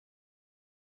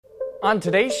On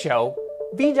today's show,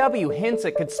 VW hints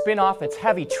it could spin off its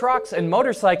heavy trucks and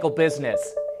motorcycle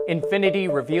business. Infiniti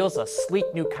reveals a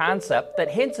sleek new concept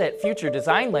that hints at future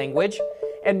design language,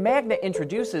 and Magna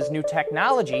introduces new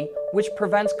technology which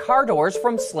prevents car doors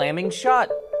from slamming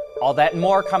shut. All that and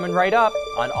more coming right up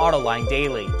on Autoline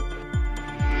Daily.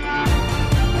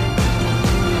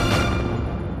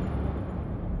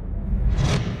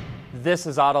 This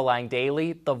is Autoline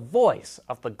Daily, the voice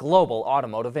of the global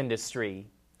automotive industry.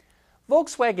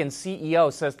 Volkswagen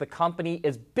CEO says the company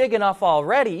is big enough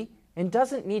already and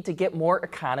doesn't need to get more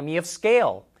economy of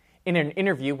scale. In an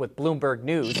interview with Bloomberg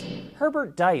News,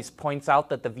 Herbert Diess points out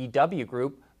that the VW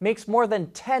Group makes more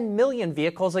than 10 million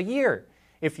vehicles a year.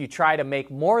 If you try to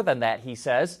make more than that, he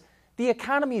says, the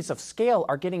economies of scale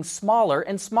are getting smaller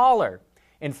and smaller.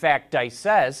 In fact, Diess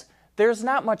says, there's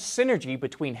not much synergy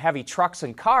between heavy trucks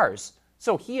and cars,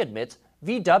 so he admits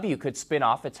VW could spin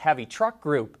off its heavy truck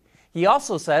group. He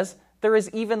also says there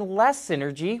is even less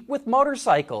synergy with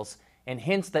motorcycles and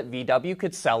hints that VW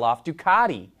could sell off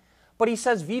Ducati. But he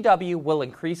says VW will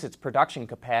increase its production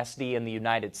capacity in the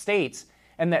United States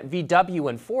and that VW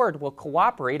and Ford will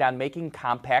cooperate on making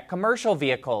compact commercial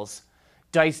vehicles.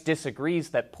 Diess disagrees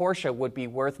that Porsche would be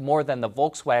worth more than the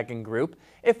Volkswagen Group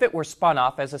if it were spun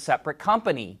off as a separate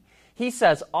company. He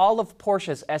says all of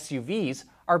Porsche's SUVs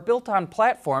are built on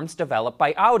platforms developed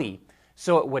by Audi,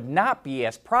 so it would not be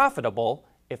as profitable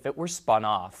if it were spun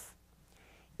off.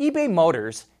 eBay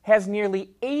Motors has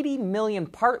nearly 80 million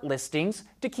part listings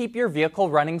to keep your vehicle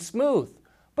running smooth.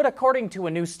 But according to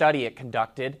a new study it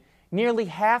conducted, nearly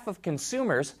half of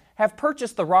consumers have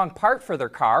purchased the wrong part for their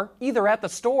car, either at the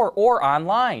store or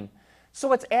online.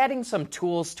 So it's adding some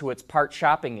tools to its part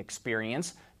shopping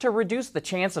experience to reduce the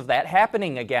chance of that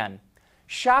happening again.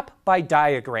 Shop by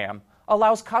Diagram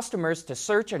allows customers to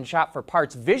search and shop for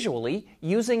parts visually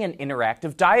using an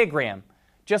interactive diagram.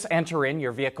 Just enter in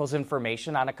your vehicle's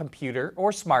information on a computer or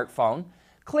smartphone,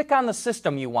 click on the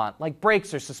system you want, like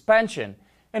brakes or suspension,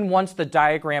 and once the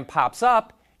diagram pops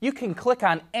up, you can click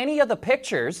on any of the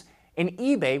pictures and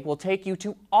eBay will take you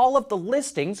to all of the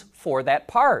listings for that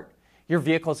part. Your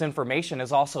vehicle's information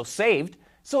is also saved,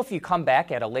 so if you come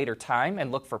back at a later time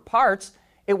and look for parts,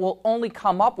 it will only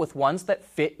come up with ones that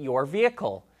fit your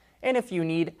vehicle. And if you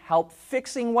need help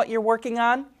fixing what you're working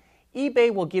on,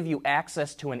 eBay will give you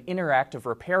access to an interactive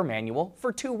repair manual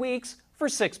for 2 weeks for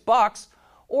 $6,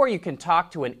 or you can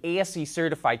talk to an ASE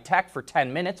certified tech for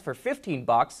 10 minutes for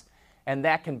 $15, and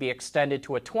that can be extended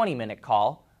to a 20-minute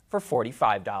call for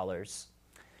 $45.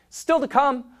 Still to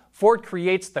come, Ford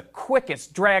creates the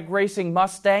quickest drag racing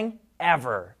Mustang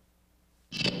ever.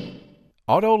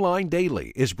 Autoline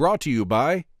Daily is brought to you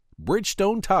by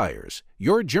Bridgestone Tires,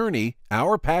 your journey,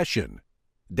 our passion.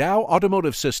 Dow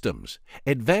Automotive Systems,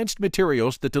 advanced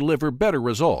materials that deliver better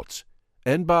results.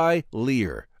 And by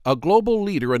Lear, a global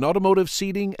leader in automotive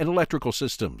seating and electrical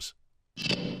systems.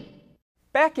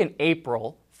 Back in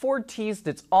April, Ford teased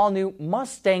its all-new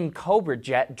Mustang Cobra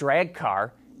Jet drag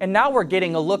car, and now we're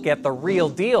getting a look at the real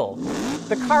deal.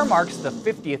 The car marks the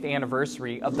 50th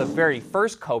anniversary of the very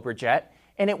first Cobra Jet,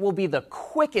 and it will be the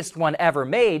quickest one ever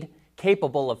made,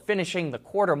 capable of finishing the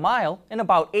quarter mile in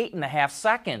about 8.5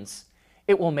 seconds.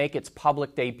 It will make its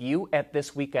public debut at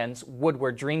this weekend's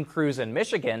Woodward Dream Cruise in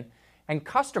Michigan, and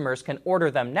customers can order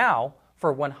them now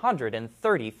for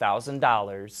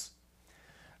 $130,000.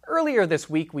 Earlier this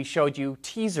week, we showed you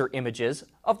teaser images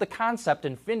of the concept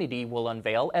Infiniti will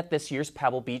unveil at this year's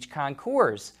Pebble Beach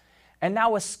Concours. And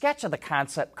now a sketch of the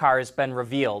concept car has been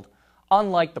revealed.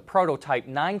 Unlike the Prototype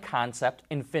 9 concept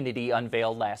Infiniti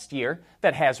unveiled last year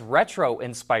that has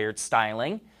retro-inspired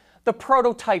styling, the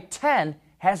Prototype 10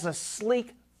 has a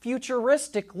sleek,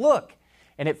 futuristic look,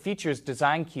 and it features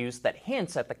design cues that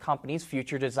hints at the company's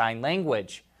future design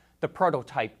language. The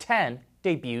Prototype 10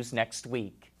 debuts next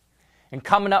week. And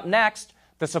coming up next,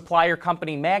 the supplier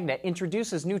company Magna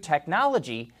introduces new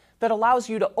technology that allows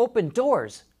you to open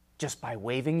doors just by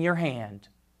waving your hand.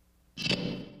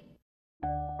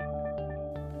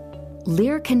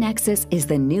 Lear Connexus is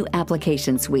the new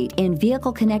application suite in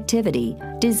vehicle connectivity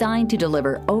designed to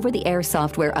deliver over-the-air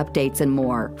software updates and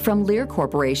more from Lear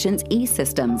Corporation's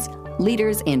E-Systems,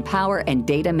 leaders in power and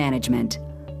data management.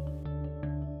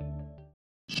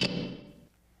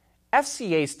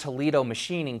 FCA's Toledo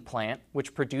machining plant,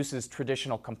 which produces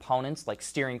traditional components like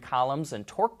steering columns and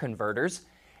torque converters,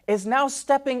 is now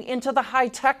stepping into the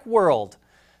high-tech world.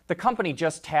 The company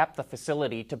just tapped the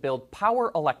facility to build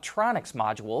power electronics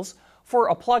modules for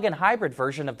a plug-in hybrid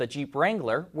version of the Jeep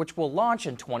Wrangler, which will launch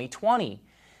in 2020.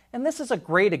 And this is a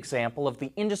great example of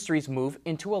the industry's move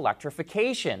into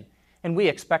electrification. And we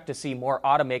expect to see more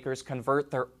automakers convert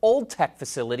their old tech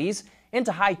facilities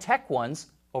into high-tech ones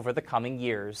over the coming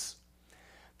years.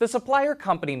 The supplier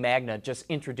company Magna just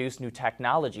introduced new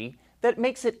technology that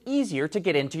makes it easier to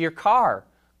get into your car.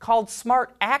 Called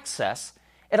Smart Access,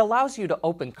 it allows you to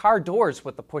open car doors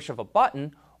with the push of a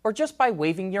button or just by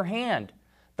waving your hand.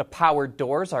 The powered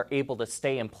doors are able to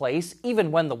stay in place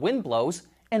even when the wind blows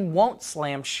and won't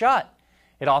slam shut.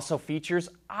 It also features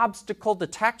obstacle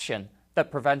detection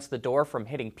that prevents the door from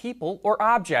hitting people or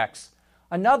objects.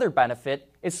 Another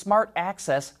benefit is Smart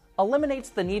Access eliminates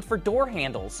the need for door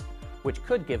handles, which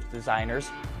could give designers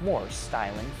more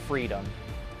styling freedom.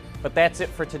 But that's it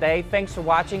for today. Thanks for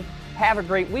watching. Have a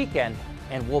great weekend,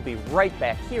 and we'll be right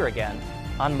back here again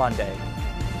on Monday.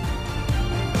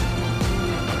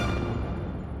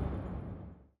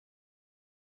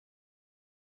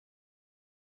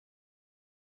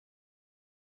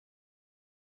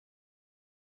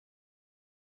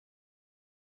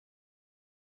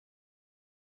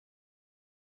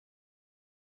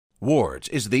 Wards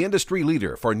is the industry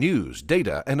leader for news,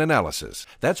 data, and analysis.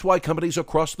 That's why companies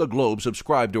across the globe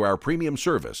subscribe to our premium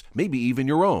service, maybe even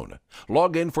your own.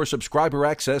 Log in for subscriber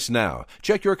access now.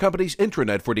 Check your company's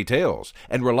intranet for details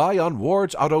and rely on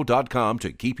wardsauto.com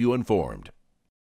to keep you informed.